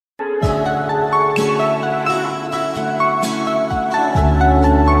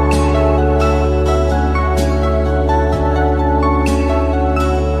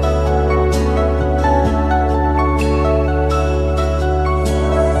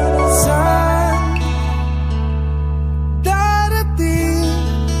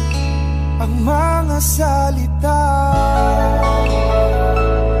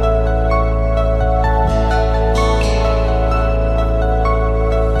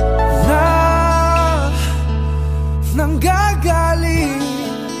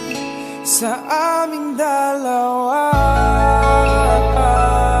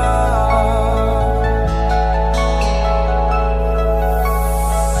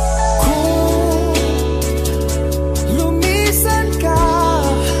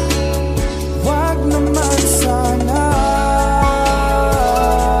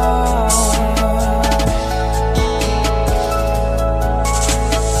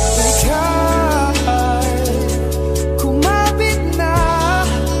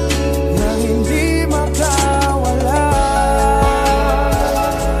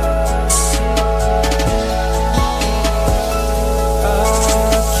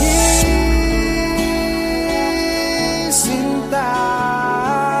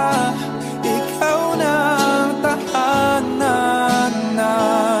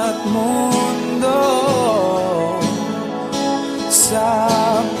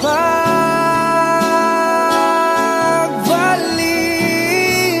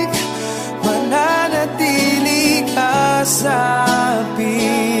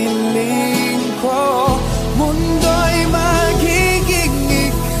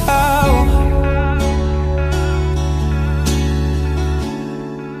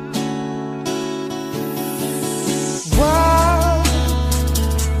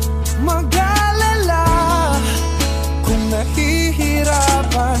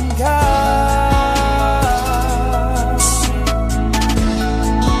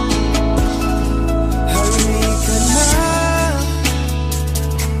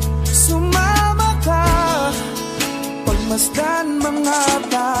mga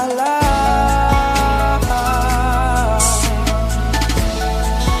tala.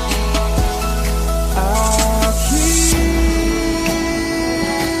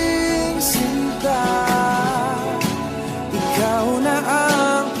 Aking sinta, ikaw na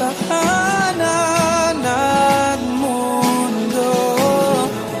ang tahanan at mundo.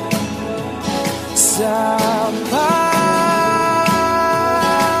 Sa pagbalik,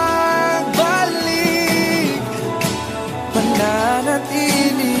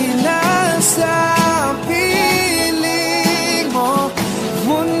 pananatili na sa piling mo.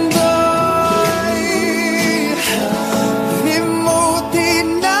 Mundo'y limutin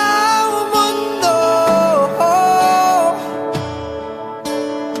ng mundo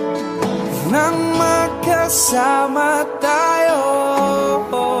nang magkasama tayo.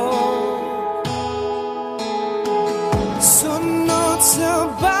 Sunod sa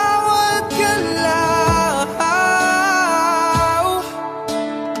bawat galaw,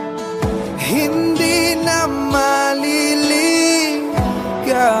 hindi na maliligaw.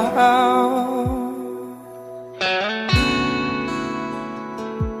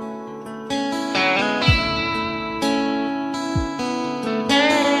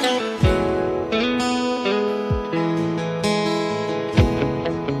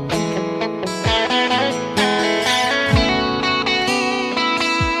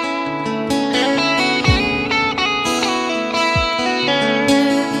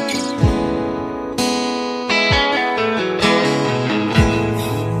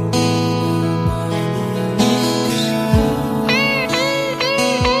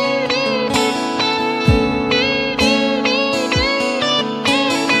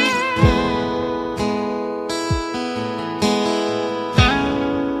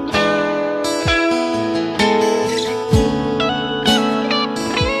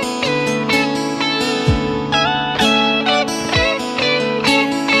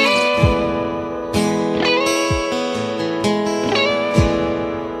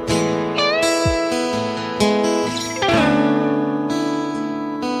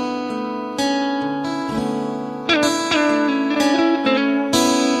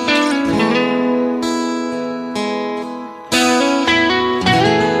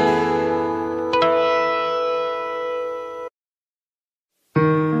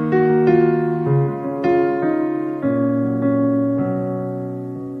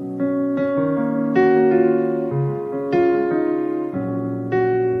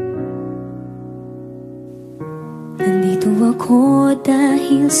 Nandito ako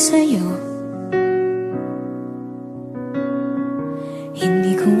dahil sa'yo.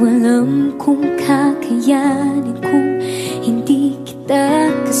 Hindi ko alam kung kakayanin kung hindi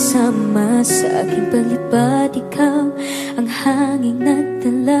kita kasama sa aking palibad. Ikaw ang hanging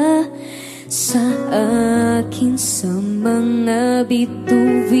nagdala sa akin sa mga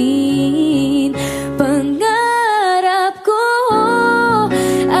bituin. Pangarap ko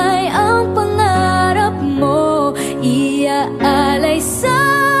ay ang pangarap mo, iaalay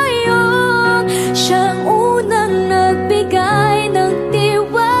sa'yo. Siyang unang nagbigay ng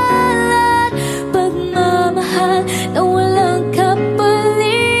tiwala at pagmamahal na walang kapalit.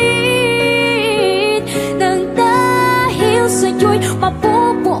 Nang dahil sa'yo'y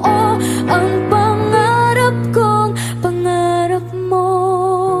mapubuo ang pangarap kong pangarap mo.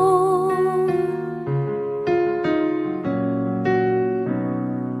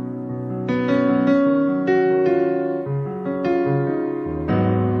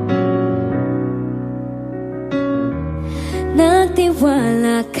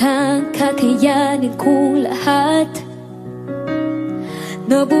 Nagtiwala kang kakayanin kong lahat.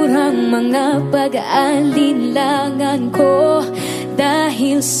 Naburang mga pag-aalinlangan ko.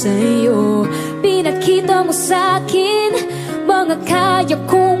 Dahil sa'yo, pinakita mo sa'kin mga kaya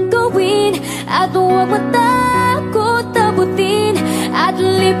kong gawin. At huwag matakot abutin at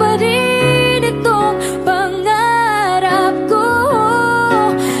liparin itong pangarap ko.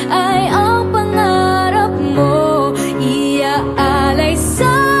 Ay ang pangarap mo, iaalay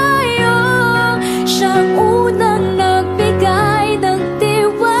sa'yo. Siyang unang nagbigay ng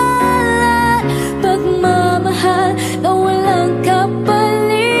tiwala, pagmamahal na walang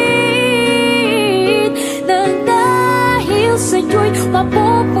kapalit. Nang dahil sa'yo'y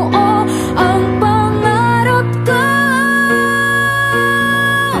mapupuo ang pangarap ko.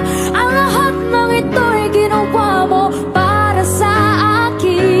 Ang lahat ng ito'y ginawa mo para sa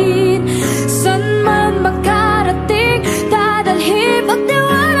akin. San man makarating, dadalhin at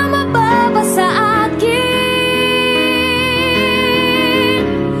tiwala mababa sa akin.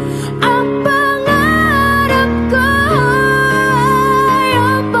 Ang pangarap ko ay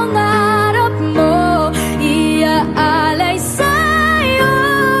ang pangarap mo, iaalay sa'yo.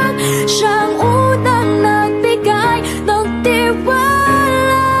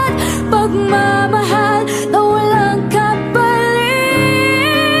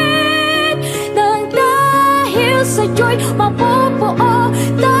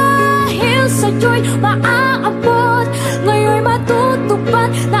 ako'y maaabot. Ngayon'y matutupad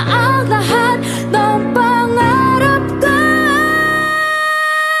na ang lahat ng pangarap ko.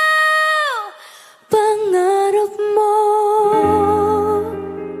 Pangarap mo.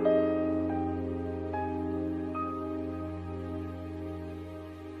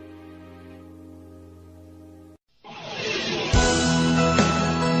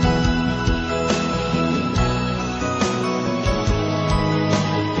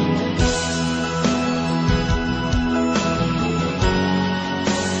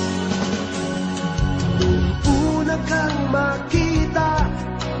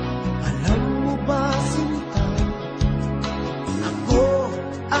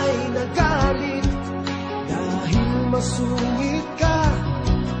 Masungit ka,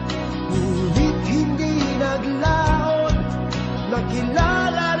 ngunit hindi naglaon.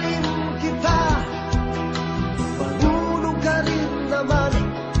 Nakilala rin kita, marunong ka rin naman,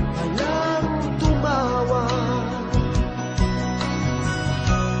 walang tumawa.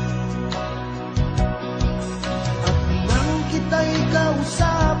 At nang kita'y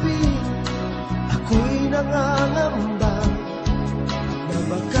kausapin, ako'y nangangamba na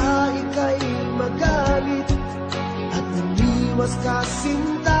baka ika'y magalit at umiwas ka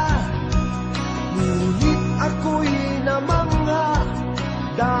sinta. Ngunit ako'y namangha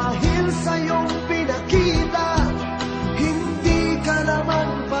dahil sa iyong pinakita. Hindi ka naman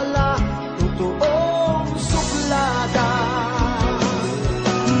pala totoong suplada.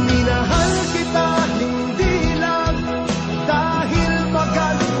 Minahal kita hindi lang dahil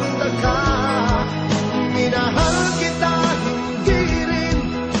maganda ka. Minahal kita hindi rin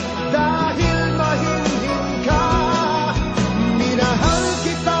dahil mahinhin ka. Minahal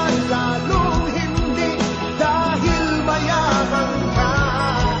kita lalong hindi dahil mayaman ka.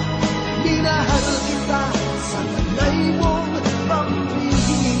 Minahal kita sa tanay mong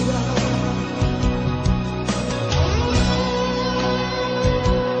pambihira.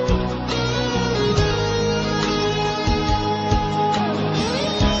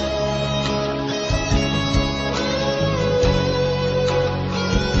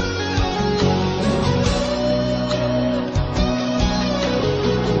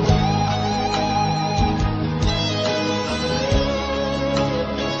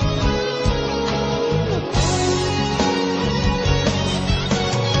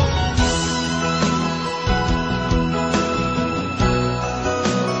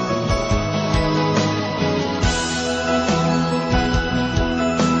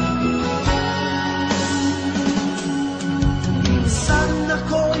 Minsan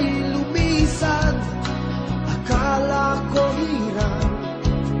ako'y lumisan, akala ko hirap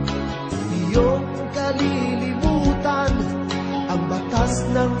iyong kalilimutan ang batas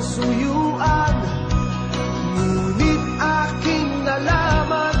ng suyuan. Ngunit aking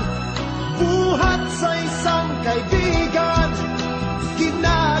nalaman, buhat sa isang kaibigan,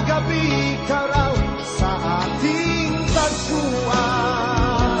 kinagabi ka raw sa ating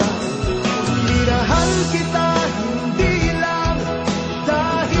tagpuan. Minahal kita hindi lang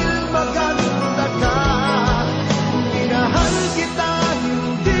dahil maganda ka. Minahal kita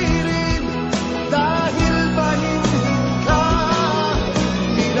hindi rin dahil mahinhin ka.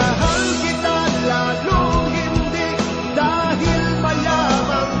 Minahal kita lalong hindi dahil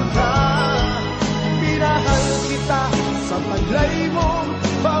mayaman ka. Minahal kita sa taglay mong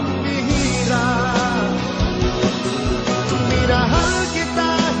pambihira. Minahal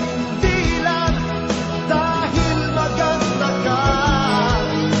kita hindi lang dahil maganda ka.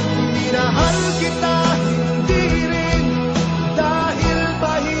 Minahal kita hindi rin dahil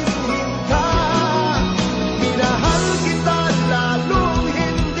mahinhin ka. Minahal kita lalong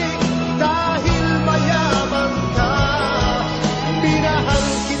hindi dahil mayaman ka. Minahal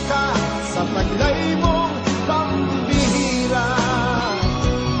kita sa taglay mong pambihira.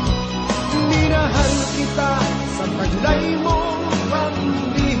 Minahal kita sa taglay mong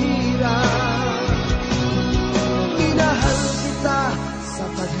pambihira. Minahal kita sa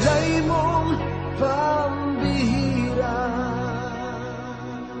taglay mong pambihira.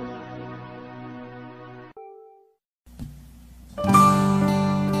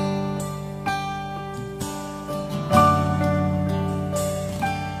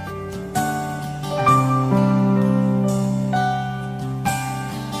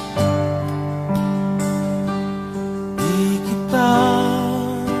 Di kita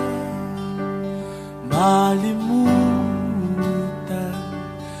malimutan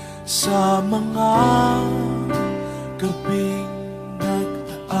sa mga gabing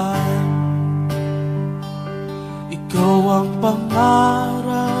nagdaan. Ikaw ang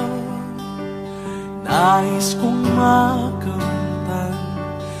pangarap, nais kong makamtan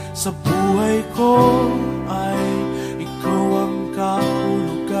sa buhay ko ay ikaw ang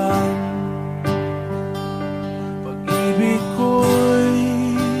kahulugan. Pag-ibig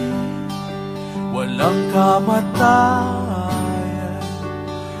ko'y walang kamatayan.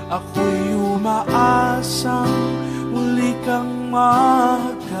 Ako'y umaasang muli kang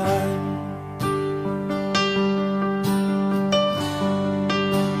mahagkan.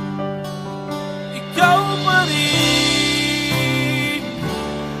 Ikaw pa rin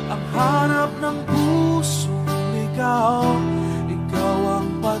ang hanap ng pusong ligaw. Ikaw ang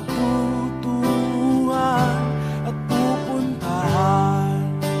patutuhan at pupuntahan.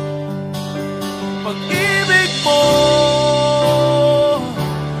 Pag-ibig mo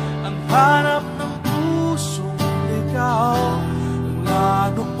ang hanap ng pusong ligaw.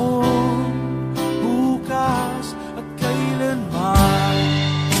 Mula noon, bukas at kailanman.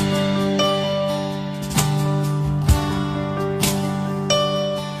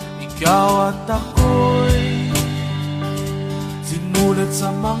 Ikaw at ako'y sinulat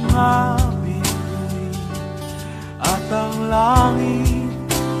sa mga bituin, at ang langit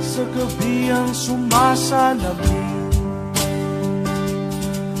sa gabi ang sumasalamin.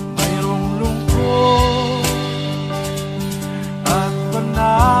 Mayroong lungkot at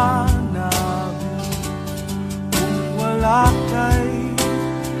pananabik. Kung wala kay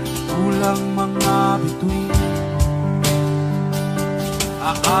kulang mga bituin.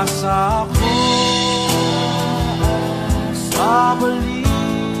 Aasa ako babalik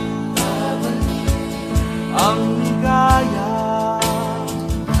ang ligaya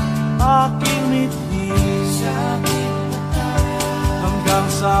aking mitlis hanggang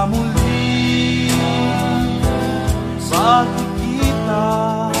sa muli pagkikita.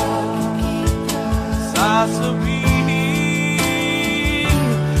 Sasabihin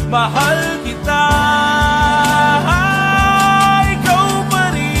mahal kita.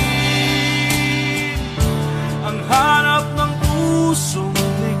 Hanap ng pusong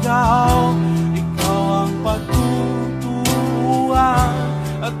ligaw. Ikaw ang patutuhan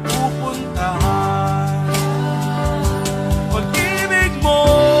at pupuntahan. Pag-ibig mo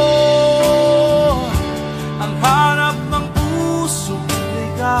ang hanap ng pusong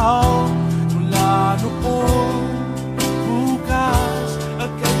ligaw. Mula noon, bukas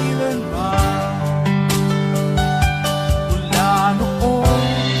at kailanman.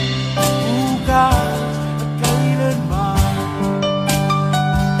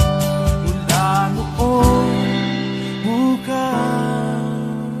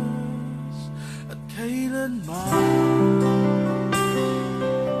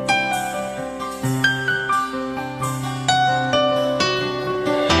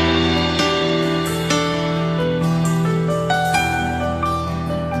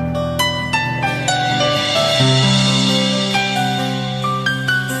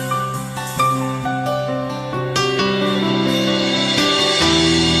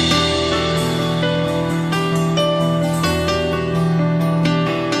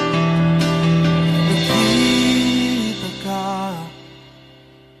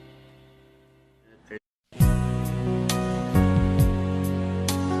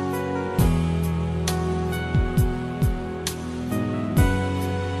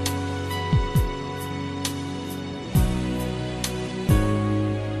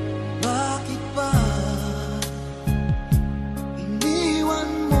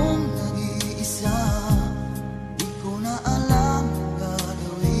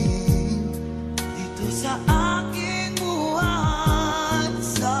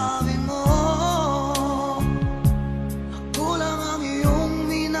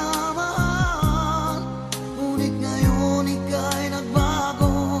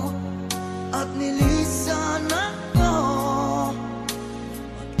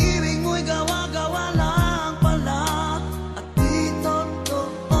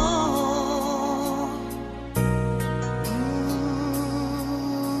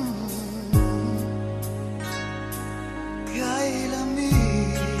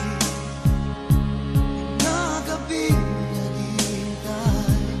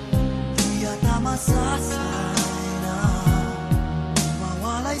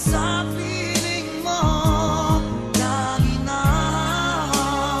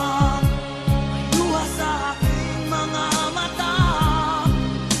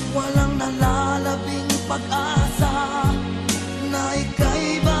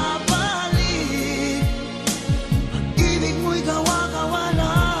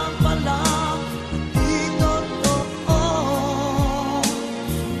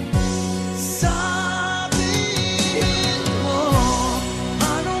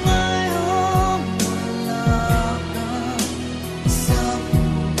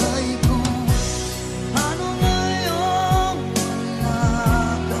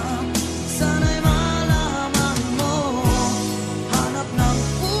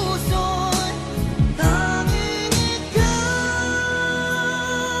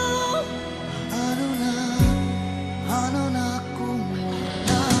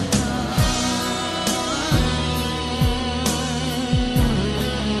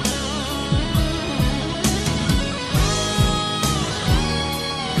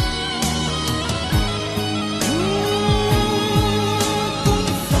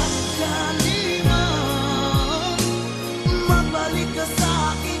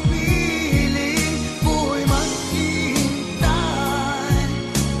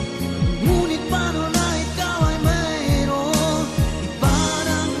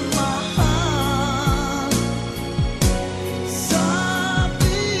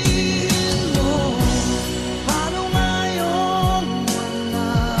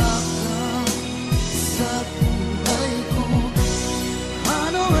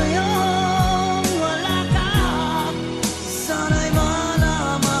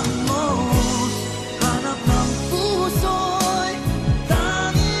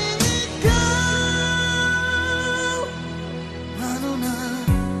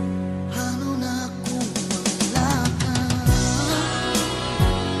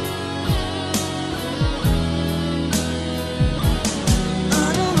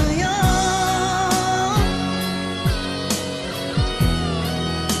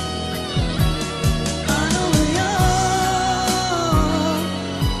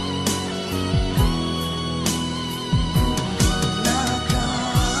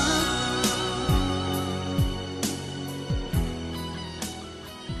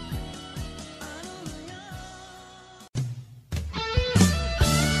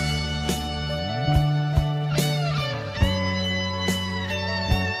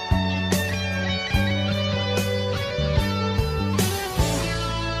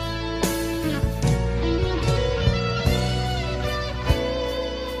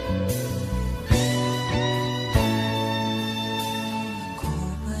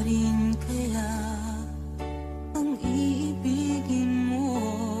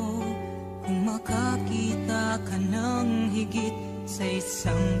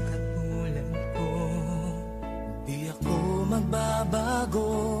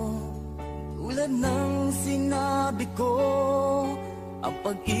 Tulad ng sinabi ko, ang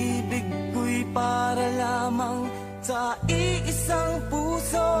pag-ibig ko'y para lamang sa iisang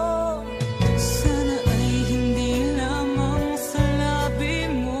puso. Sana ay hindi lamang sa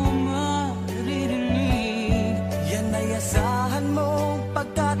labi mo maririnig. Yan ay asahan mo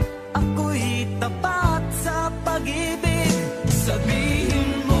pagkat ako'y tapat sa pag-ibig.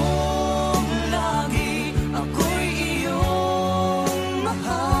 Sabihin mo lagi ako'y iyong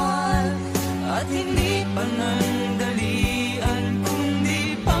mahal at hindi panandalian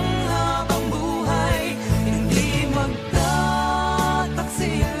kundi panghabang buhay. Hindi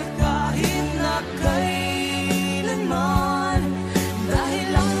magtataksil kahit na kailanman,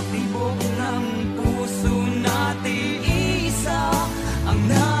 dahil ang tibok ng puso natin isa ang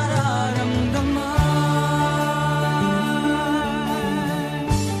nararamdaman.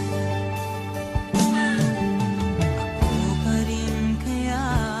 Ako pa rin kaya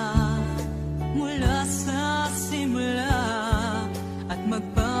mula sa simula at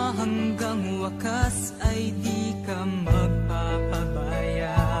magpahanggang wakas ay di ka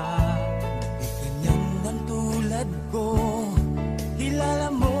magpapabaya. Ganyan ang tulad ko,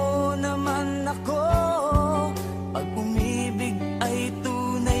 kilala mo naman ako. Pag umibig ay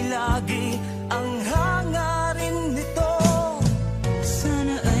tunay lagi ang hangarin nito.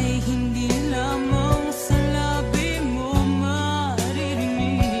 Sana ay hindi lamang sa labi mo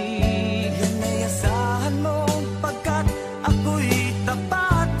maririnig. Yan ay asahan mo pagkat ako'y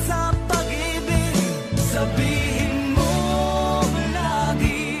tapat sa pag-ibig. Sabihin mo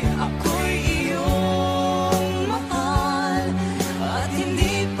lagi ako'y iyong mahal at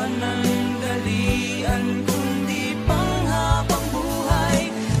hindi panandalian kundi panghabang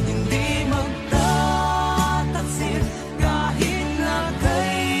buhay. Hindi magtataksil kahit na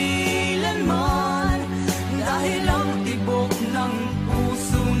kailanman, dahil ang tibok ng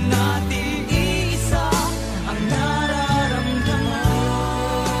puso natin isa ang nararamdaman.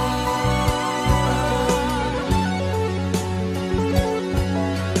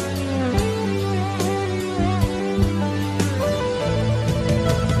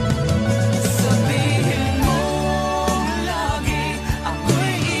 Sabihin mo lagi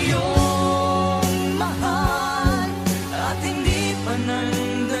ako'y iyong mahal at hindi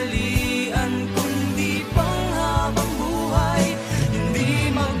panandalian kundi panghabang buhay.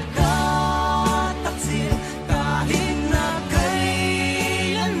 Hindi magtataksil kahit na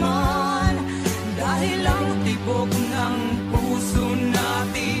kailanman, dahil ang tibok ng puso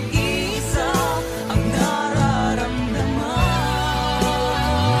natin isa ang nararamdaman.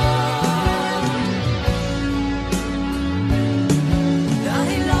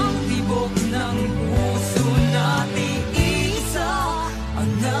 Dahil ang tibok ng puso natin isa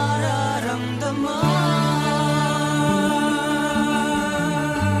ang nararamdaman.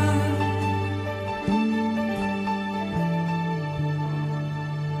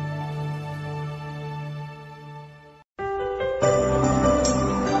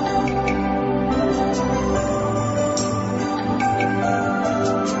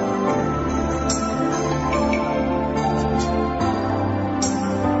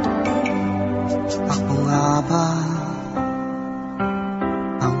 Ako nga ba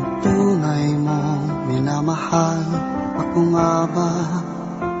ang tunay mong minamahal? Ako nga ba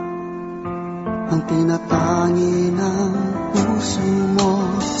ang tinatangi ng puso mo?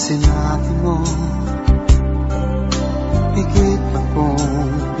 Sinabi mo higit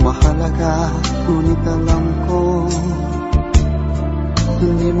akong mahalaga, ngunit alam ko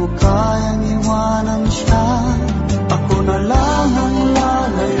hindi mo kayang iwanan siya. Ako na lang ang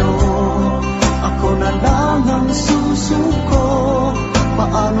lalayo, ako na lang ang susuko.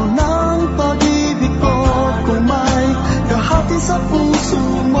 Paano nang pag-ibig ko kung may kahati sa puso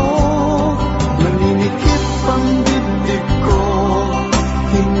mo? Naninikip ang dibdib ko,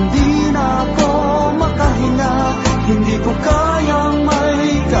 hindi na ako makahinga. Hindi ko kayang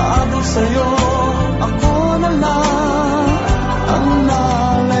may kaado sa'yo. Ako na lang ang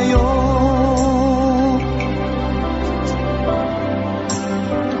lalayo.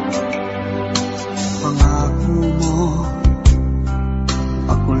 Pangako mo,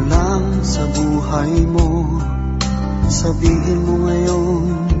 ako lang sa buhay mo. Sabihin mo ngayon,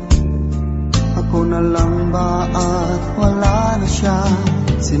 ako na lang ba at wala na siya?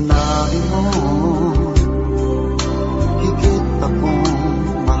 Sinabi mo higit akong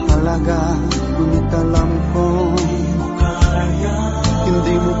mahalaga, ngunit alam ko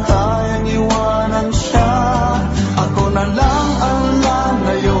hindi mo kayang iwanan siya. Ako na lang ang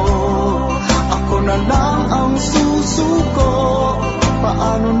lalayo, ako na lang ang susuko.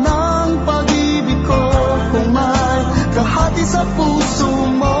 Paano nang pag-ibig ko kung may kahati sa puso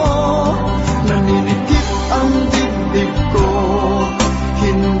mo?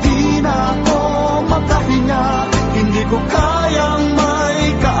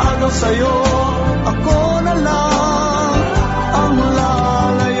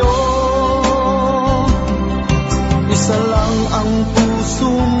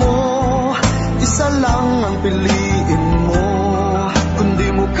 pipiliin mo. Kung di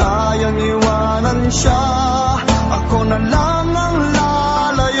mo kayang iwanan siya, ako na lang ang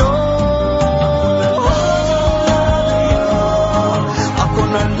lalayo. Ako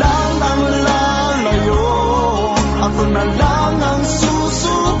na lang ang lalayo. Ako na lang ang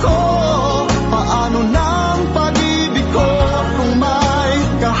susuko. Paano na ang pag-ibig ko kung may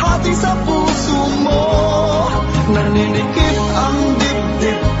kahati sa puso mo? Naninikip ang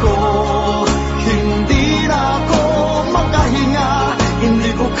dibdib ko, hindi na ako makahinga.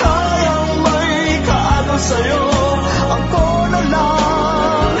 Hindi ko kayang may kaagaw sa'yo. Ako na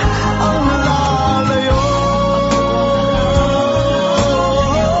lang ang lalayo.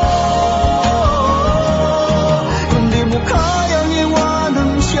 Hindi mo kayang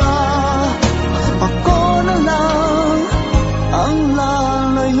iwanan siya, ako na lang ang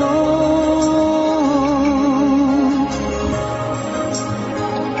lalayo.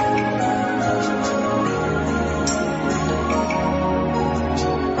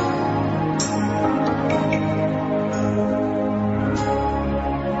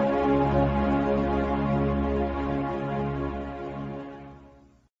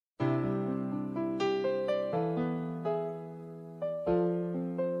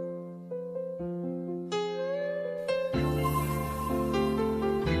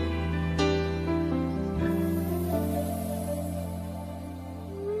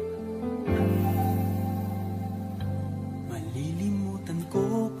 Malilimutan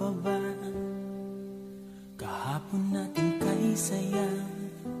ko pa ba kahapon natin kay saya?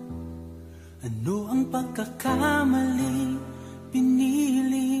 Ano ang pagkakamali?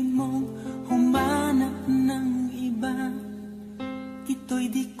 Pinili mong humanap ng iba. Ito'y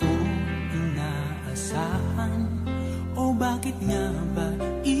di ko inaasahan. O bakit nga ba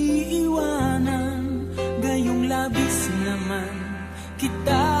iiwanan? Gayong labis naman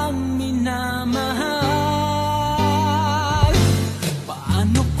kitang minamahal.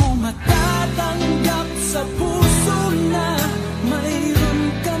 Paano ko matatanggap sa puso na mayroon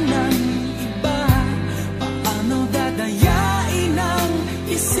ka ng iba? Paano dadayain ang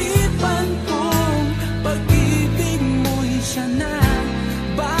isipan kong pag-ibig mo'y siya na?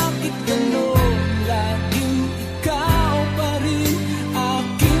 Bakit gano'n laging ikaw pa rin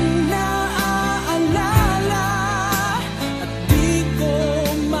aking naaalala? At di ko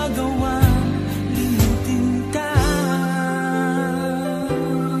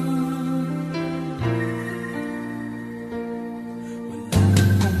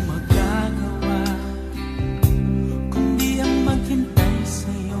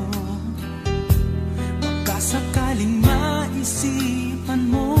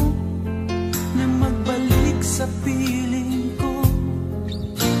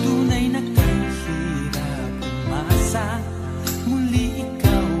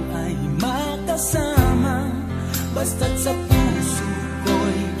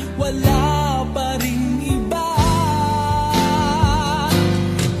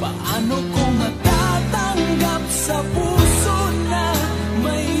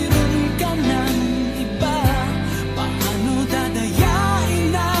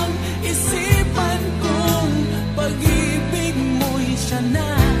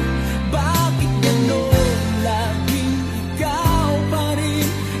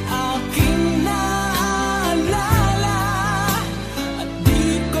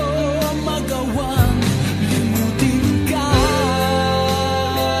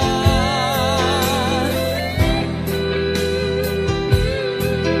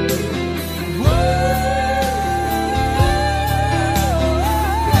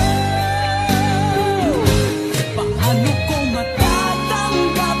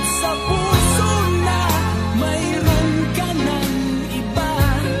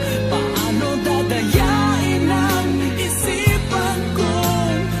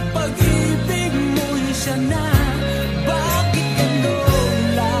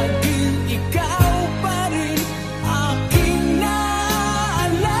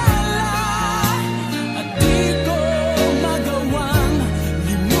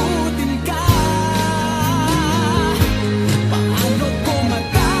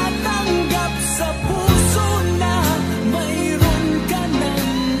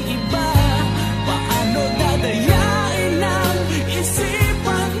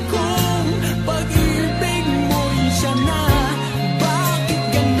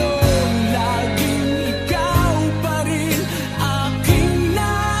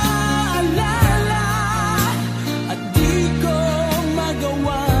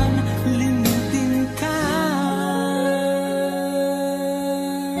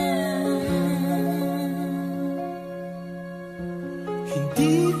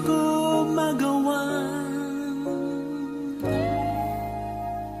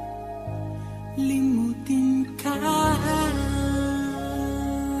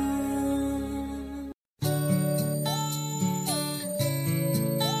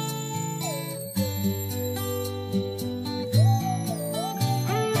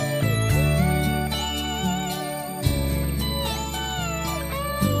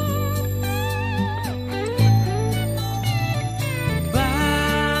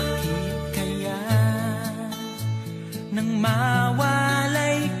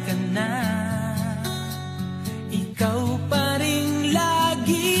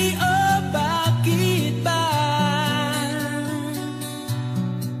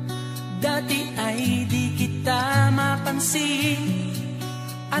napapansin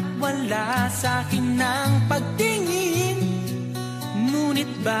at wala sa'kin ng pagtingin. Ngunit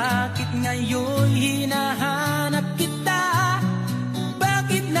bakit ngayon hinahanap kita?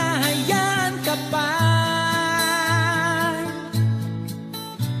 Bakit nahayaan ka pa?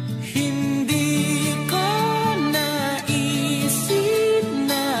 Hindi ko naisip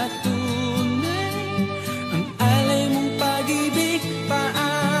na tunay ang alay mong pag-ibig.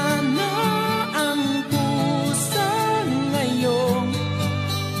 Paano ang puso ngayon?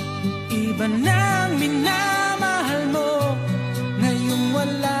 Iba nang minamahal mo, ngayong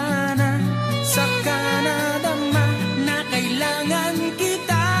wala na. Saka nadama na kailangan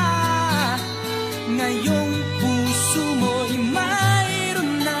kita. Ngayong puso mo'y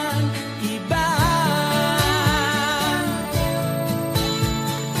mayroon ng iba.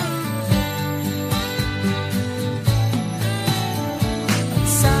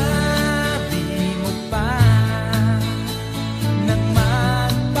 Sabi mo pa nang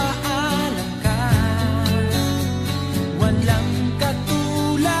magpaalam ka, walang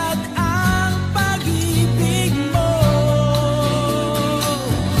katulad ang pag-ibig mo.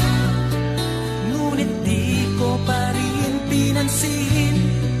 Ngunit di ko pa rin pinansin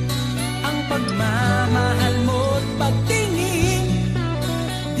ang pagmamahal mo't pagtingin.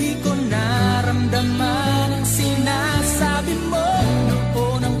 Di ko naramdaman ang sinasabi mo.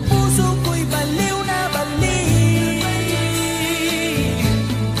 Noon ang puso ko'y baliw na baliw.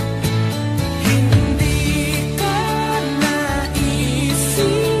 Hindi ko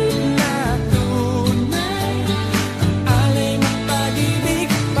naisip na tunay ang alay mong pag-ibig.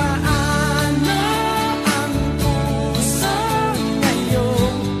 Paano ang puso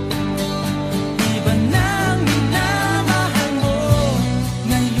ngayon? Iba nang minamahal mo,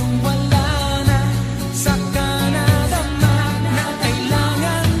 ngayong wala na. Saka nadama na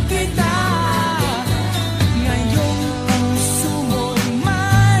kailangan kita. Ngayong puso mo'y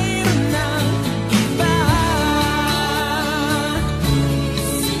mayroon ng iba.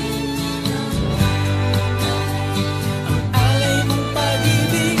 Ang alay mong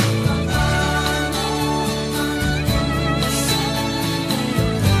pag-ibig.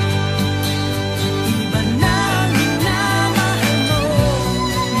 Iba nang minamahal mo,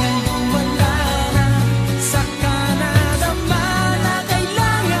 ngayong wala na. Saka nadama na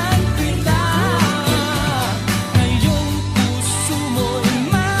kailangan kita. Ngayong puso mo'y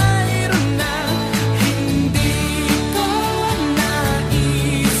mayroon na. Hindi ko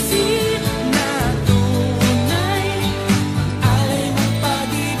naisip na tunay ang alay mong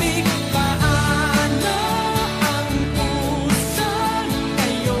pag-ibig. Paano ang puso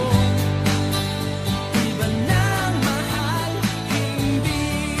ngayon? Iba nang mahal, hindi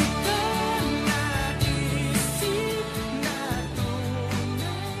ko naisip na tunay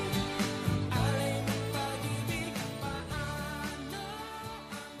ang alay mong pag-ibig. Paano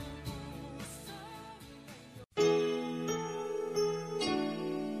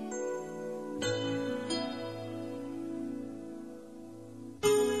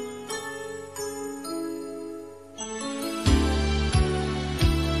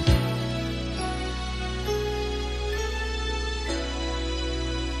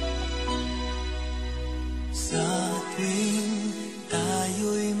Sa tuwing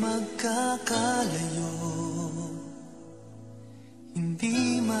tayo'y magkakalayo,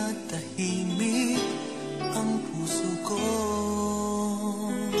 hindi matahimik ang puso ko.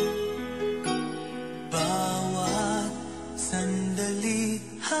 Bawat sandali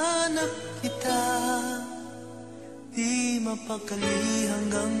hanap kita, di mapakali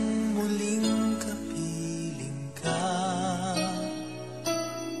hanggang muling kapiling ka.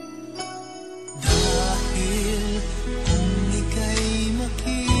 Dahil kung ika'y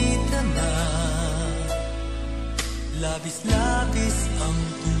makita na, labis-labis ang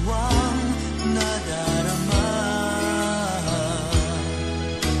tuwang nadarama.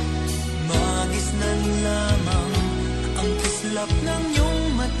 Magisnan lamang ang kislap ng iyong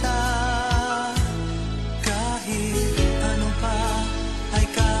mata. Kahit ano pa ay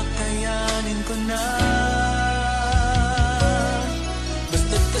kakayanin ko na.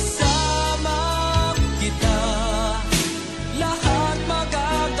 Basta't kasama kita, lahat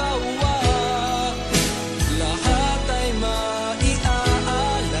magagawa. Lahat ay maiaalay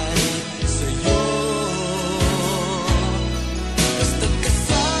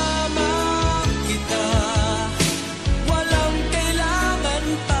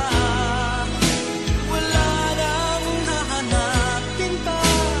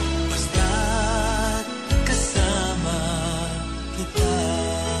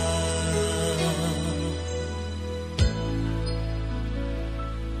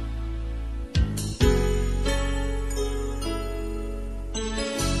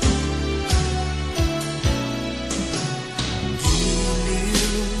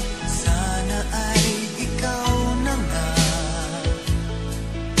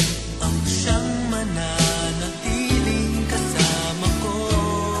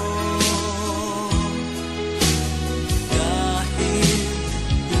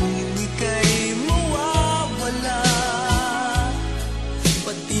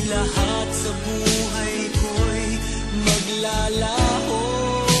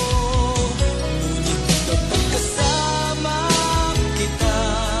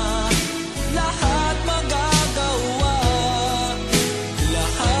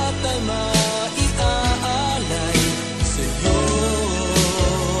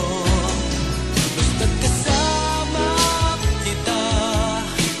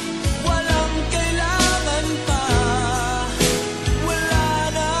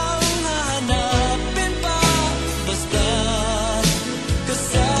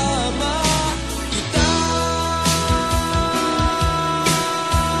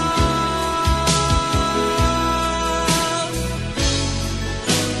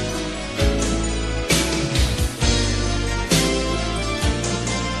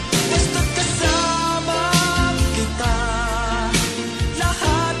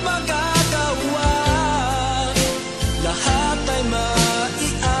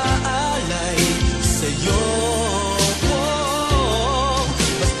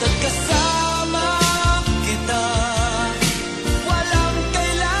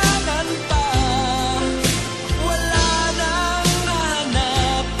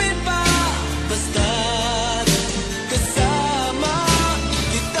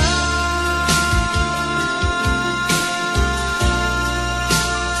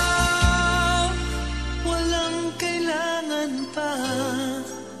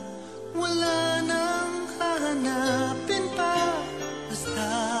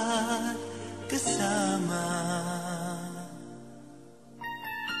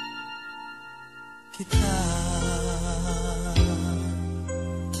kita.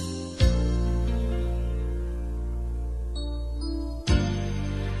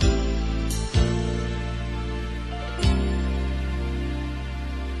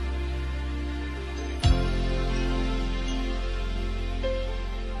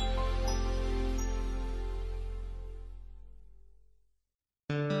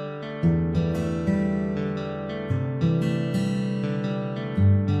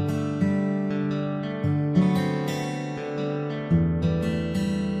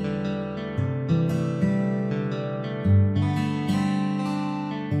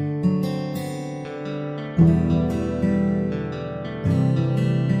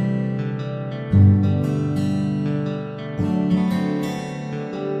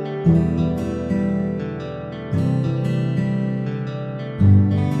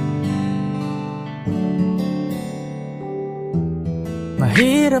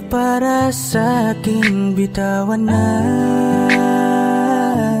 Mahirap para sa aking bitawan na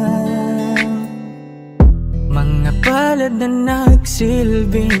mga palad na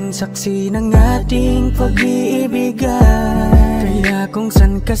nagsilbing saksi ng ating pag-iibigan. Kaya kung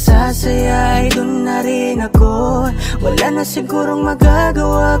san ka sasaya ay dun na rin ako. Wala na sigurong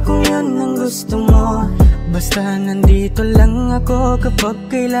magagawa kung yun ang gusto mo. Basta nandito lang ako kapag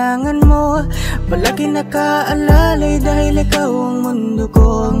kailangan mo. Palagi nakaalalay dahil ikaw ang mundo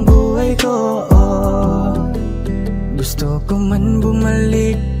ko, ang buhay ko. Gusto ko man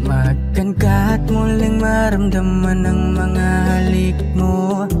bumalik, magkan ka at muling maramdaman ang mga halik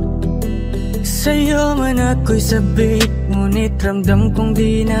mo. Sa'yo man ako'y sabik, ngunit ramdam kong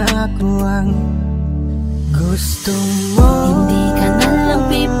di na ako ang gusto mo. Hindi ka na lang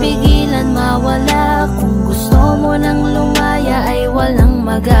pipigilan mawala. Kung gusto mo nang lumaya ay walang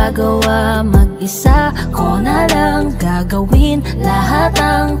magagawa. Mag-isa ko na lang gagawin lahat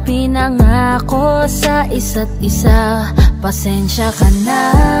ang pinangako sa isa't isa. Pasensya ka na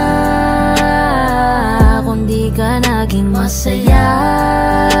kung di ka naging masaya.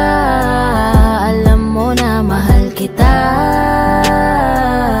 Alam mo na mahal kita.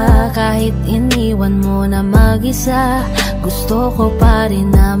 Kahit iniwan mo na mag-isa, gusto ko pa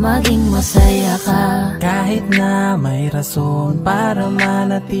rin na maging masaya ka. Kahit na may rason para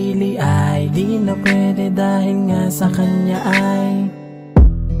manatili ay di na pwede dahil nga sa kanya ay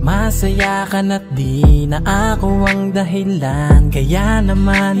masaya ka na't di na ako ang dahilan. Kaya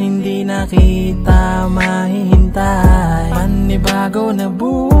naman hindi na kita mahihintay. Panibago na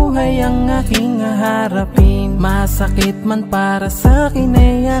buhay ang aking haharapin. Masakit man para sa'kin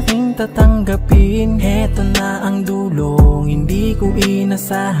ay aking tatanggapin. Heto na ang dulong hindi ko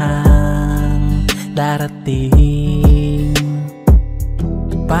inasahang darating.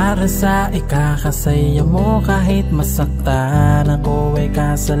 Para sa ikakasaya mo kahit masaktan ako ay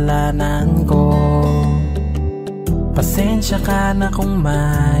kasalanan ko. Pasensya ka na kung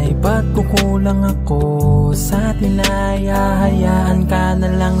may pagkukulang ako sa atin ay hahayaan ka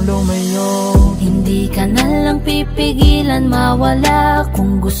na lang lumayo. Hindi ka na lang pipigilan mawala.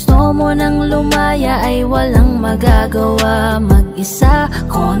 Kung gusto mo nang lumaya ay walang magagawa. Mag-isa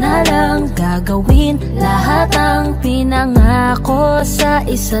ko na lang gagawin lahat ang pinangako sa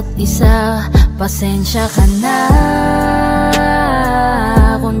isa't isa. Pasensya ka na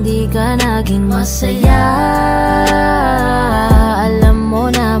kung di ka naging masaya. Alam mo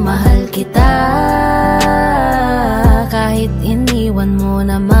na mahal kita. Kahit iniwan mo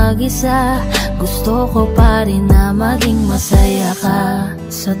na mag-isa, gusto ko pa rin na maging masaya ka.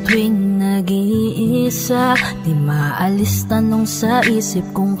 Sa tuwing nag-iisa, di maalis tanong sa isip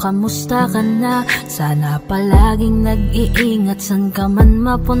kung kamusta ka na. Sana palaging nag-iingat san ka man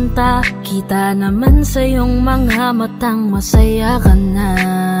mapunta. Kita naman sa iyong mga matang masaya ka na.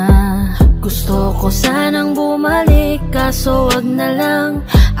 Gusto ko sanang bumalik kaso wag na lang.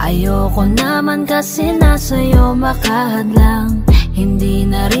 Ayoko naman kasi nasa'yo makahadlang. Hindi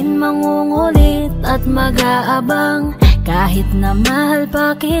na rin mangungulit at mag-aabang. Kahit na mahal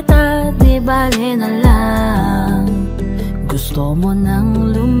pa kita, di bale na lang. Gusto mo nang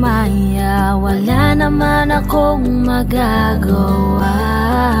lumaya, wala naman akong magagawa.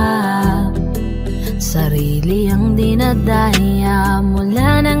 Sarili ang dinadaya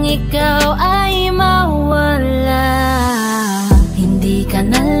mula nang ikaw ay mawala. Hindi ka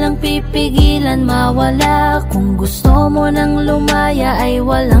na lang pipigilan mawala. Kung gusto mo nang lumaya ay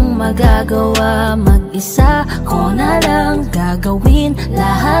walang magagawa. Mag-isa ko na lang gagawin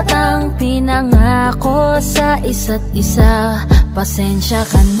lahat ang pinangako sa isa't isa. Pasensya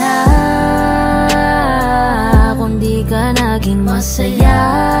ka na kung di ka naging masaya.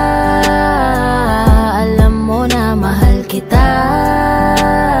 Alam mo na mahal kita.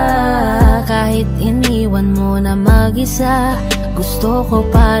 Kahit Kahit iniwan mo na mag-isa, gusto ko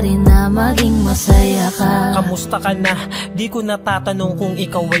pa rin na maging masaya ka. Kamusta ka na? Di ko natatanong kung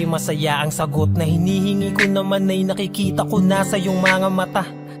ikaw ay masaya. Ang sagot na hinihingi ko naman ay nakikita ko na sa iyong mga mata.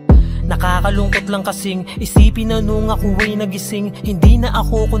 Nakakalungkot lang kasing isipin na nung ako ay nagising, hindi na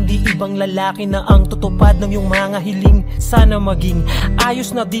ako kundi ibang lalaki na ang tutupad ng iyong mga hiling. Sana maging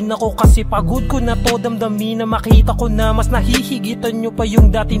ayos na din ako kasi pagod ko na to damdamin na makita ko na mas nahihigitan nyo pa yung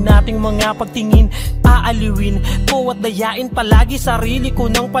dati nating mga pagtingin. Aaliwin ko at dayain palagi sarili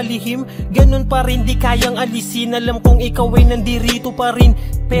ko ng palihim. Ganun pa rin di kayang alisin, alam kong ikaw ay nandirito pa rin.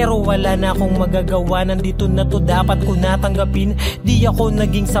 Pero wala na akong magagawa, nandito na to dapat ko natanggapin. Di ako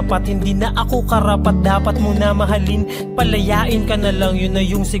naging sapat, hindi na ako karapat, dapat mo na mahalin. Palayain ka na lang, yun na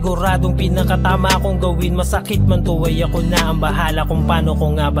yung siguradong pinakatama kong gawin. Masakit man to ay ako na ang bahala kung paano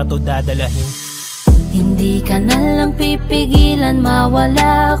ko nga ba to dadalahin. Hindi ka na lang pipigilan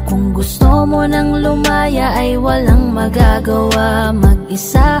mawala. Kung gusto mo nang lumaya ay walang magagawa.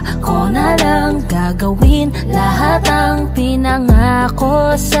 Mag-isa ko na lang gagawin lahat ang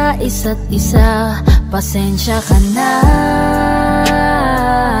pinangako sa isa't isa. Pasensya ka na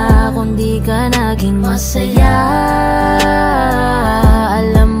kung di ka naging masaya.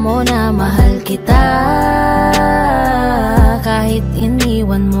 Alam mo na mahal kita. Kahit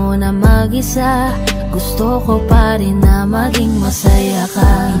iniwan mo na mag-isa, gusto ko pa rin na maging masaya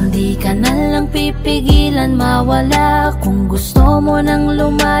ka. Hindi ka na lang pipigilan mawala. Kung gusto mo nang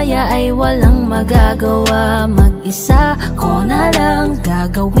lumaya ay walang magagawa. Mag-isa ko na lang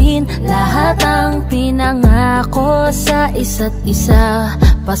gagawin lahat ang pinangako sa isa't isa.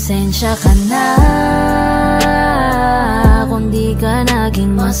 Pasensya ka na kung di ka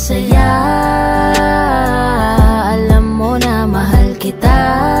naging masaya. Alam mo na mahal kita.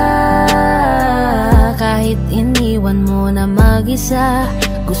 Kahit iniwan mo na mag-isa,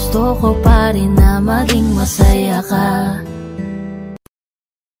 gusto ko pa rin na maging masaya ka.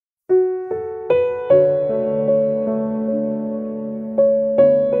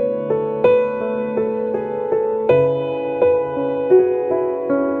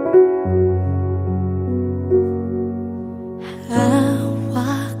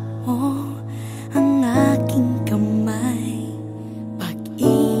 Hawak mo ang aking kamay.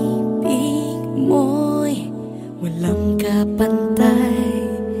 Pag-ibig mo'y walang kapantay.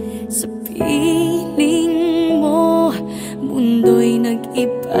 Sa piling mo, mundo'y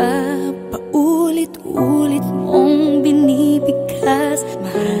nag-iba. Paulit-ulit mong binibigkas.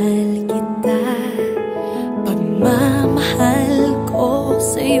 Mahal kita. Pagmamahal ko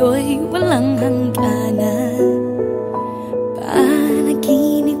sa'yo'y walang hangganan.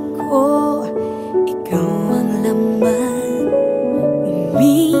 Panaginip ko, ikaw ang laman.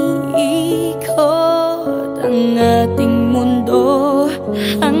 Umiikot ang ating mundo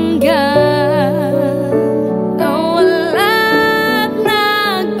hanggang nawala at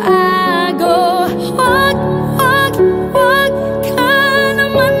nagbago. Wag, wag, wag ka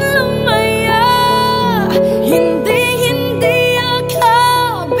naman lumaya. Hindi, hindi ako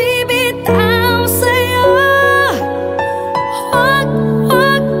bibitaw sa'yo. Wag,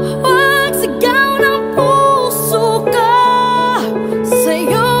 wag, wag, sigaw ng puso ko.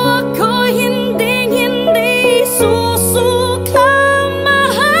 Sa'yo ako hindi, hindi susuka.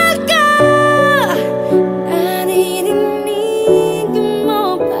 Mahal ka. Naririnig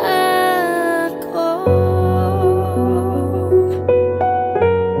mo ba ako?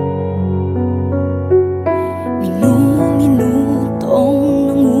 Minu-minutong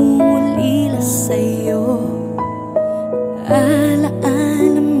nangungulila sa'yo.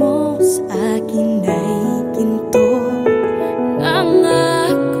 Alaala mo sa akin ay ginto.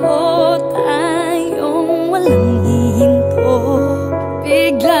 Nangako tayong walang hihinto.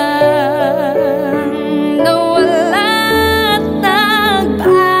 Biglang nawala at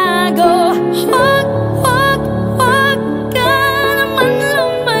nagbago. Wag, wag, wag ka naman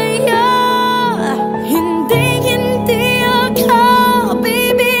lumaya. Hindi, hindi ako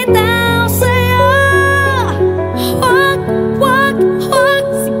bibitaw sa'yo. Wag, wag, wag,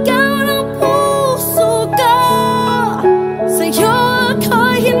 sigaw ng puso ko. Sa'yo ako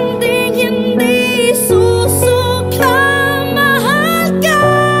hindi, hindi susuka. Mahal ka.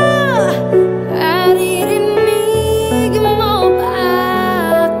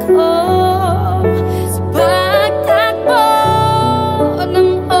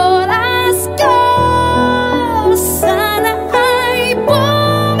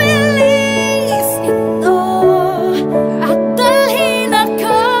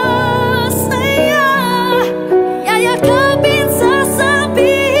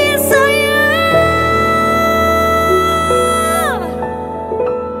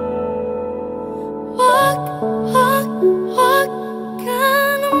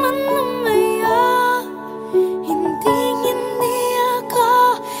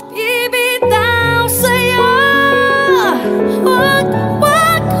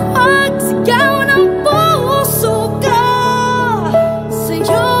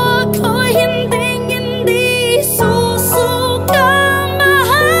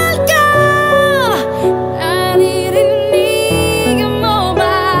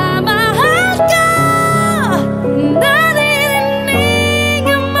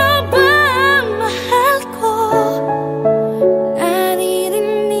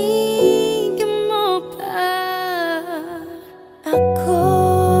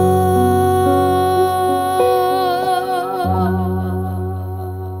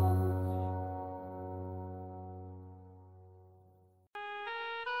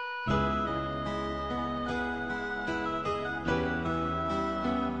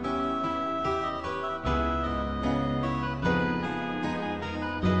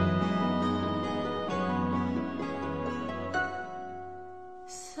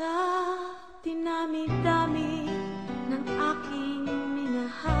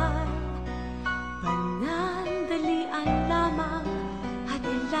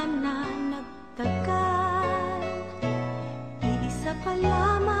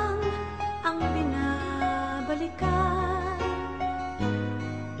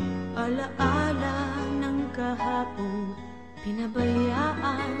 alaala ng kahapon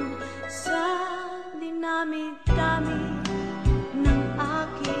pinabayaan sa dinami-dami ng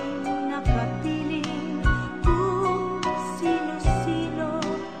aking nakapiling. Kung sino-sino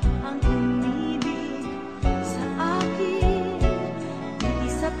ang umibig sa akin,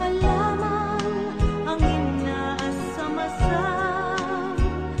 isa pa lamang ang inaasam-asam.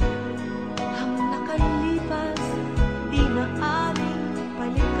 Ang nakalipas di maaaring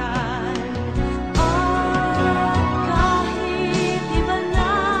balikan. Kahit iba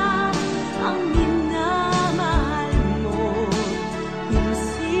na ang minamahal mo, kung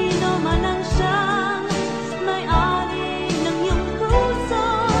sino man ang siyang may-ari ng iyong puso,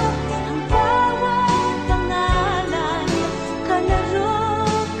 ang bawat pangalan, kalaro,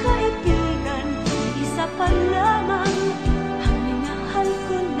 kaibigan, isa pa lamang ang minahal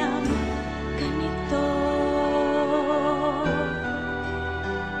ko ng ganito.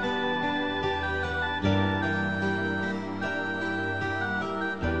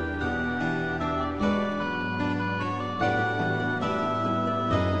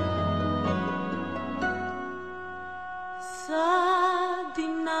 Sa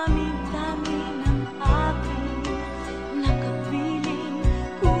dinami-dami ng aking nakapiling,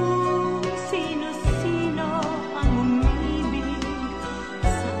 kung sino-sino ang umibig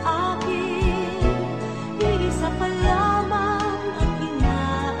sa akin, isa pa lamang ang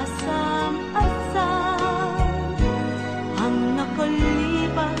inaasam-asam. Ang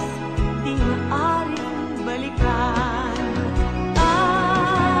nakalipas di maaring balikan.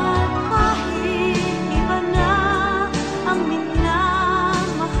 At kahit iba na ang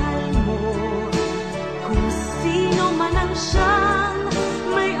minamahal mo, kung sino man ang siyang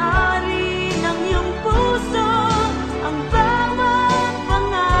may-ari ng iyong puso, ang bawat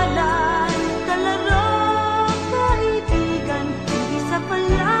pangalan, kalaro, kaibigan, isa pa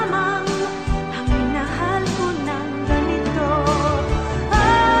lamang ang minahal ko ng ganito.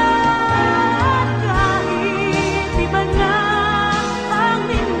 At kahit iba na ang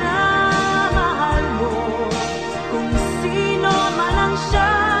minamahal mo, kung sino man ang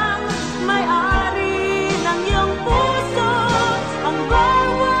siyang may-ari ng iyong puso, ang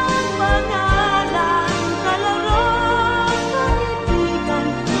bawat pangalan, kalaro, kaibigan,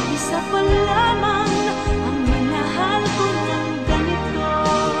 isa pa lamang ang minahal ko ng ganito.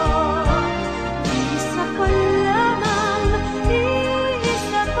 Isa pa lamang,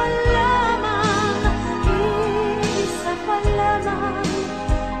 isa pa lamang, isa pa lamang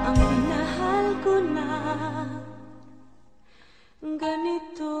ang minahal ko na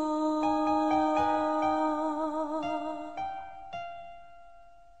ganito.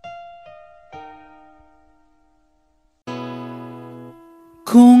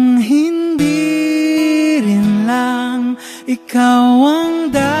 Kung hindi rin lang ikaw ang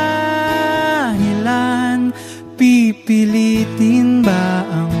dahilan, pipilitin ba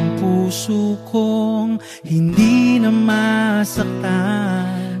ang puso kong hindi na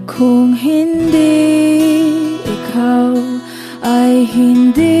masaktan? Kung hindi ikaw ay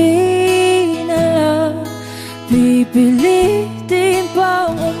hindi na lang, pipilitin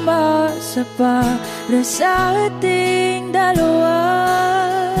bang umasa para sa ating dalawa?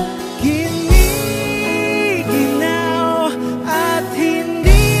 Giniginaw at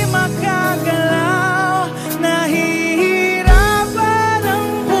hindi makagalaw, nahihirapan ang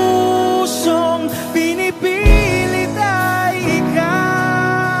pusong pinipilit ay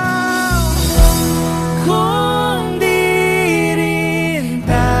ikaw. Kung di rin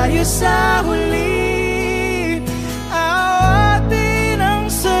tayo sa huli, awatin ang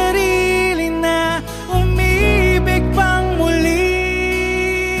sarili na umibig pang muli.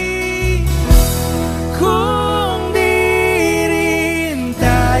 Kung di rin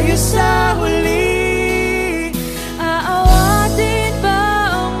tayo sa huli, Aawatin ba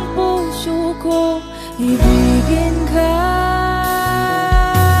ang puso ko, ibigin ka?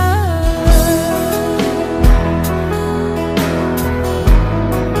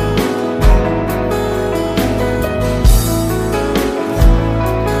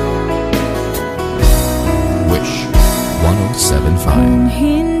 Wish 1075. Kung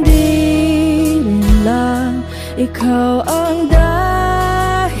hindi rin lang ikaw ang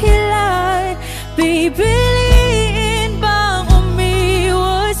dahilan, pipiliin bang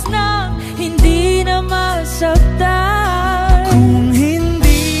umiwas nang hindi na masaktan? kung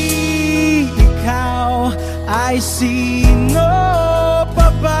hindi ikaw, ay sino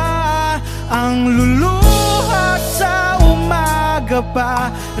pa ba ang luluhat sa umaga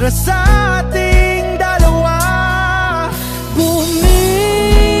para sa ating dalawa? Bumibitaw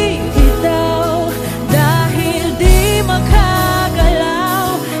dahil di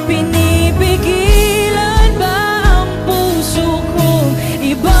makagalaw, pinili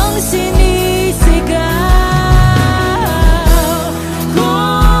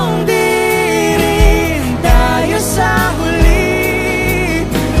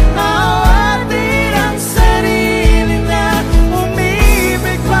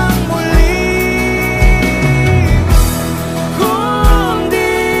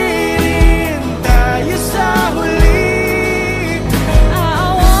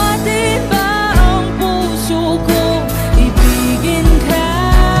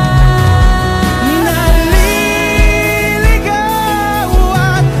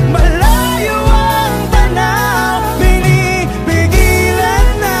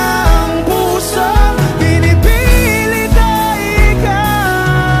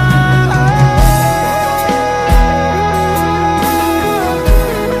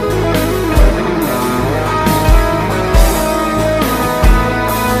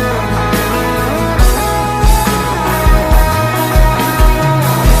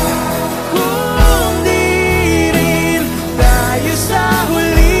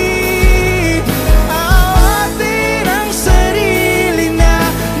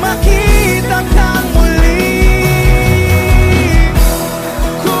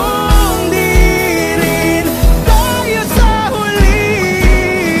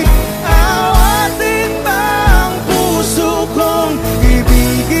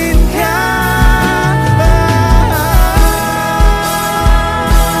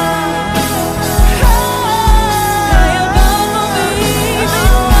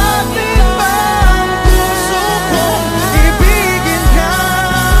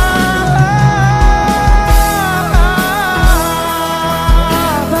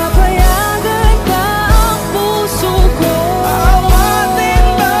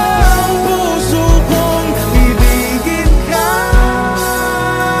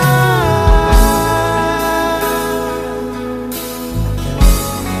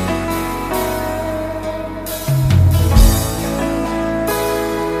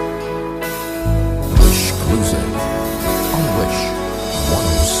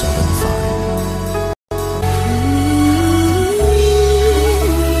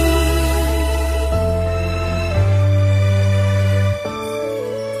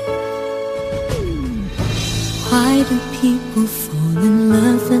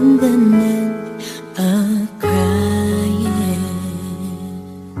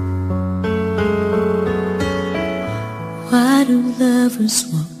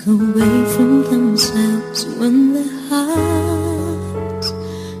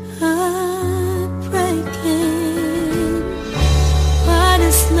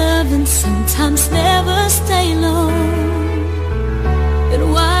times never stay long. But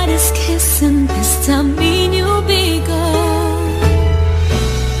why does kissing this time mean you'll be gone?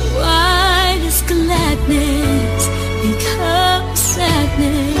 Why does gladness become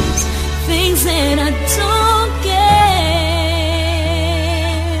sadness? Things that I don't get.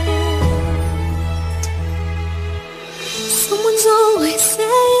 Someone's always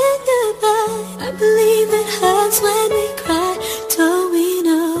saying goodbye. I believe it hurts when we cry. Towing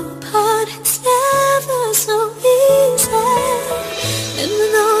apart, it's never so easy. And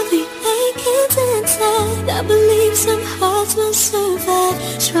with all the achings inside, I believe some hearts will survive.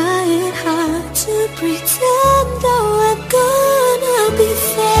 Trying hard to pretend that we're gonna be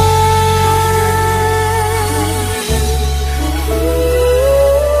fair.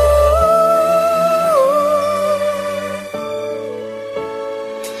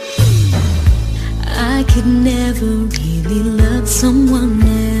 I could never really love someone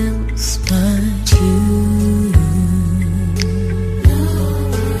else but you.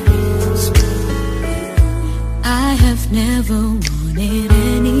 I have never wanted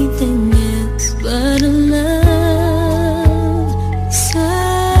anything else but a love so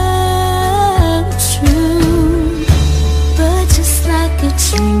true. But just like a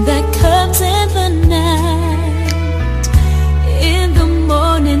dream that comes in the night, in the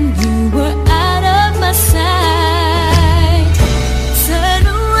morning you were out of my sight. Turn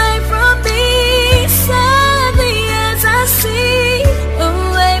away from me, sadly as I see,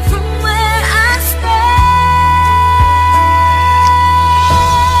 away from where I stand.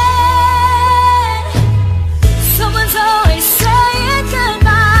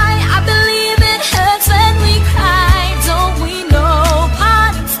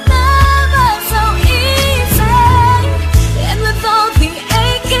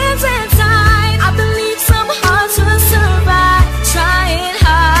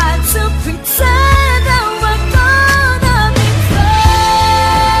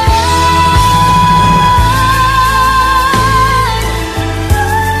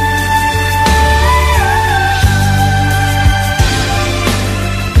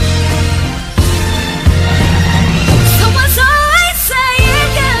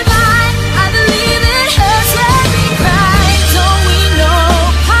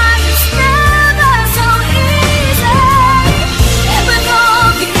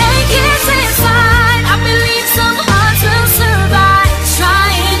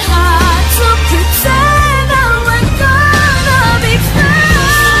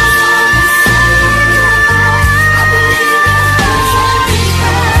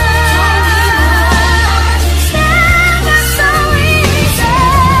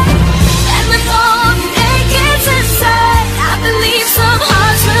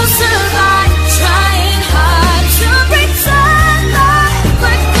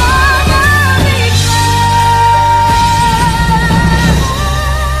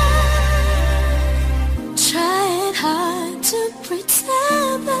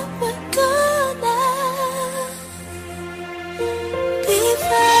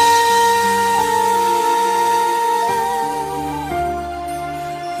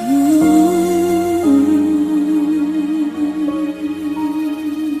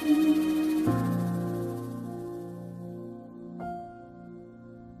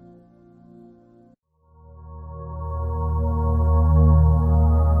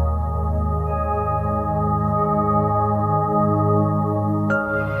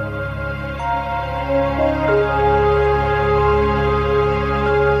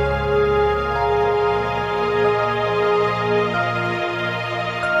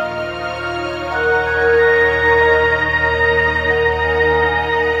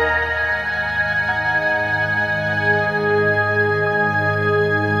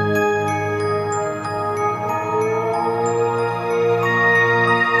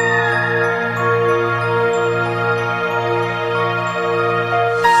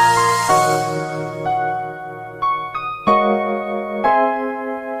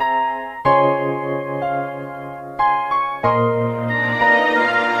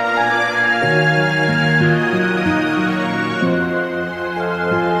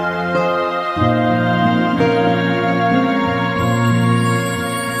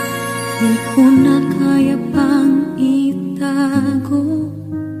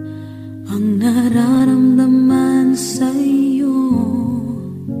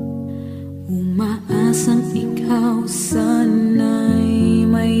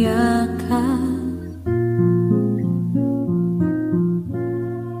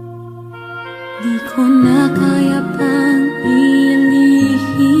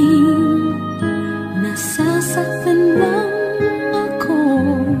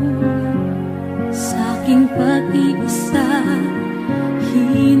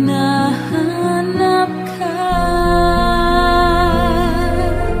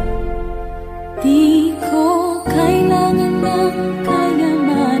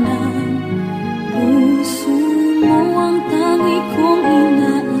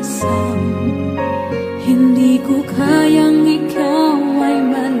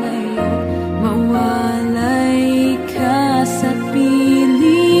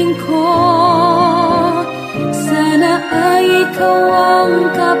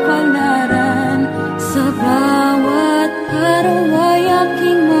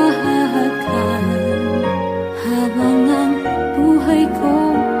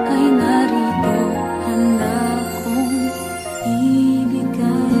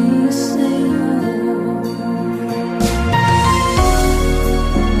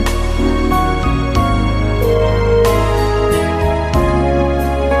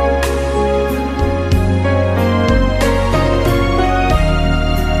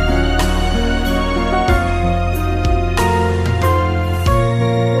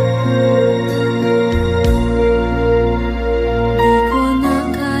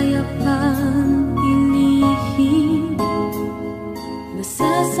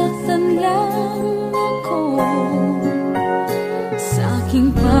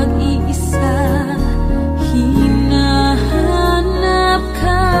 mag-iisa, hinahanap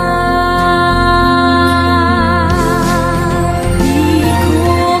ka.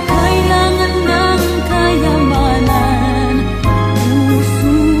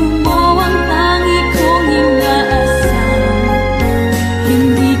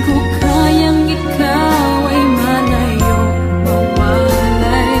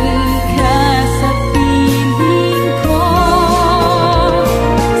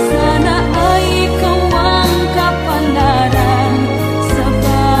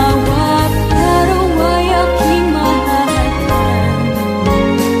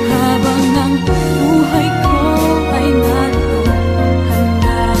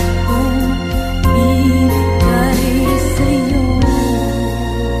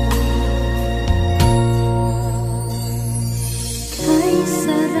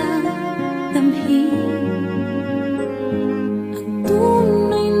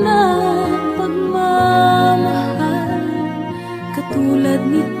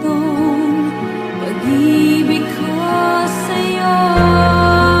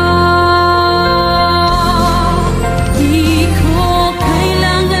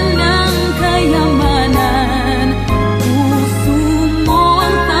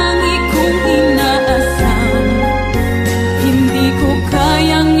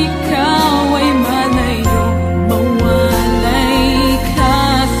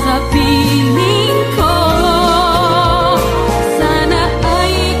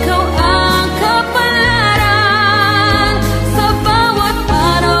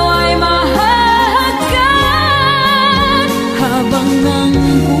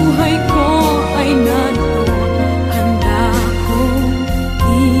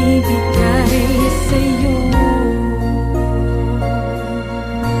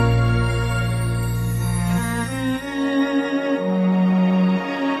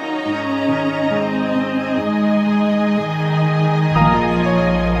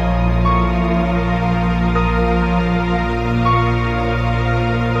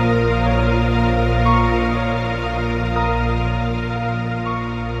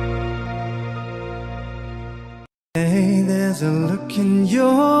 There's a look in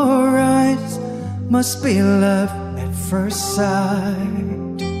your eyes, must be love at first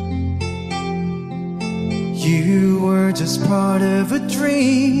sight. You were just part of a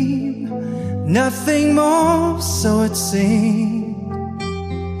dream, nothing more, so it seemed.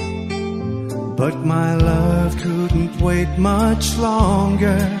 But my love couldn't wait much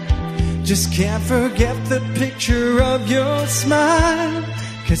longer. Just can't forget the picture of your smile,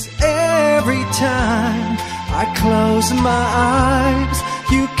 'cause every time I close my eyes,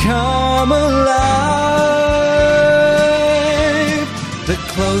 you come alive. The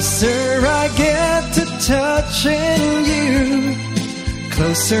closer I get to touching you,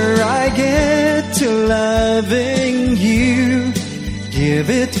 closer I get to loving you. Give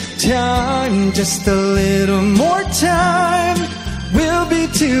it time, just a little more time, we'll be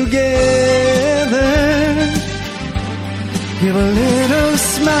together. Give a little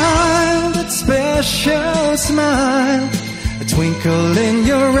smile, that special smile, a twinkle in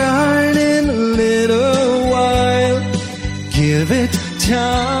your eye in a little while. Give it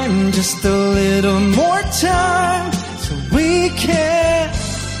time, just a little more time, so we can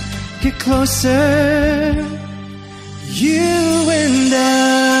get closer, you and I.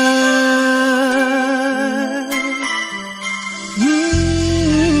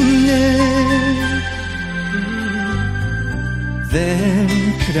 Then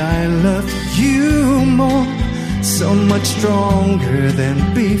could I love you more, so much stronger than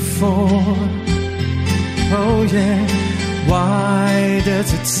before? Oh yeah, why does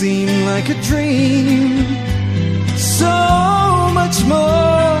it seem like a dream? So much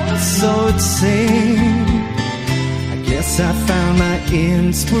more, so it seems. I guess I found my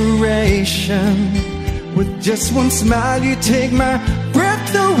inspiration. With just one smile you take my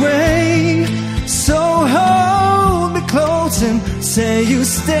breath away. So hold me close and say you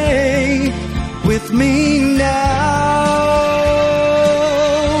stay with me now.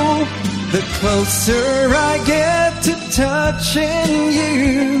 The closer I get to touching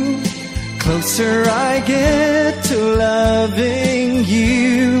you, closer I get to loving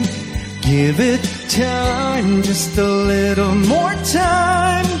you. Give it time, just a little more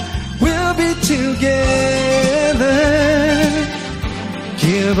time, we'll be together.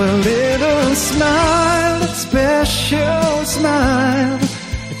 Give a little smile, a special smile,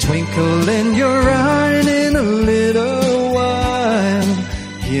 a twinkle in your eye in a little while.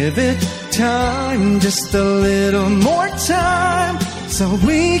 Give it time, just a little more time, so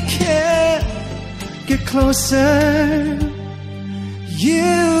we can get closer,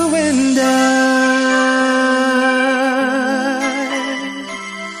 you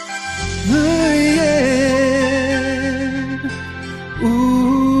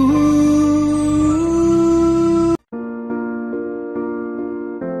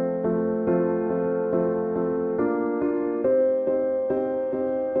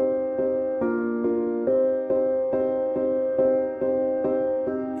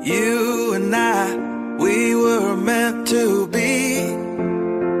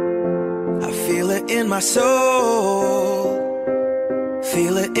in my soul,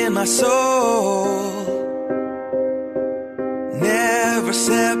 feel it in my soul. Never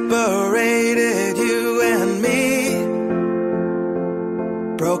separated you and me.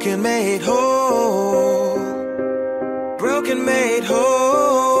 Broken made whole, broken made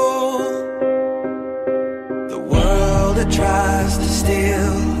whole. The world that tries to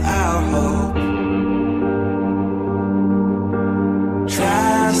steal our hope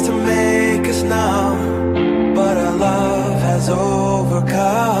tries to make us numb, but our love has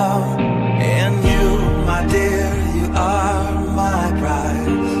overcome. And you, my dear, you are my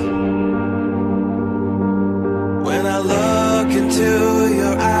prize. When I look into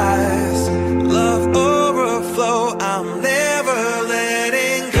your eyes, love overflow, I'm never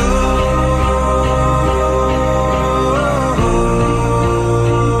letting go.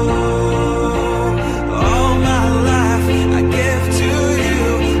 All my life I give to you,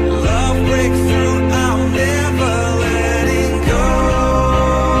 love breakthrough, I'm never letting go.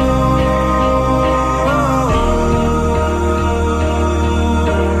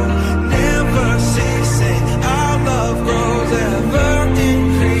 Never ceasing, our love grows ever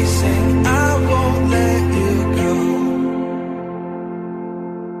increasing, I won't let you go.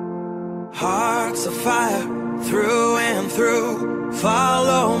 Hearts of fire through and through,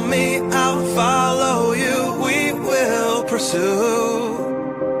 follow me, I'll follow you, we will pursue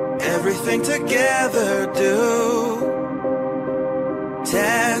everything together, do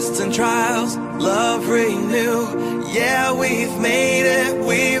tests and trials, love renew. Yeah, we've made it,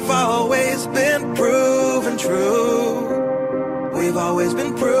 we've always been proven true. We've always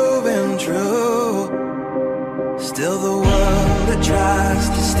been proven true. Still the world that tries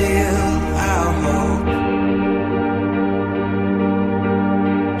to steal our hope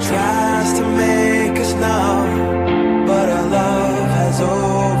tries to make us numb, but our love has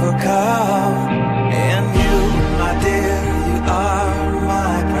overcome. And you, my dear, you are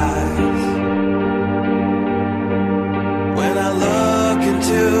my prize. When I look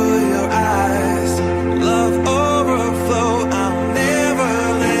into your eyes, love overflow, I'm never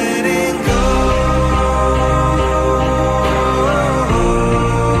letting go.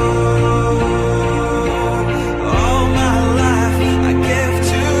 All my life I give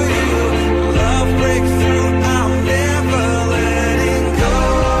to you, love breakthrough, I'm never letting go.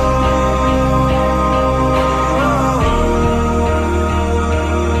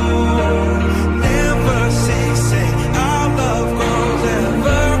 Never ceasing, our love grows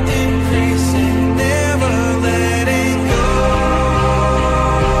ever increasing, never letting go.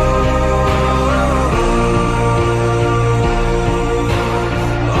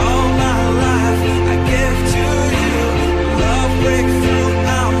 All my life I give to you, love breakthrough,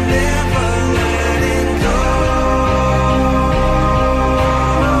 I'm never letting go.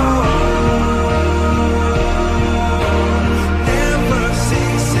 Never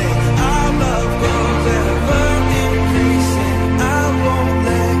ceasing, our love grows ever increasing, I won't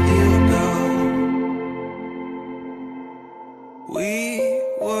let you go.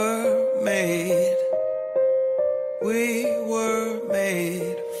 We were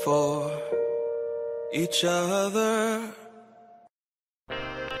made for each other.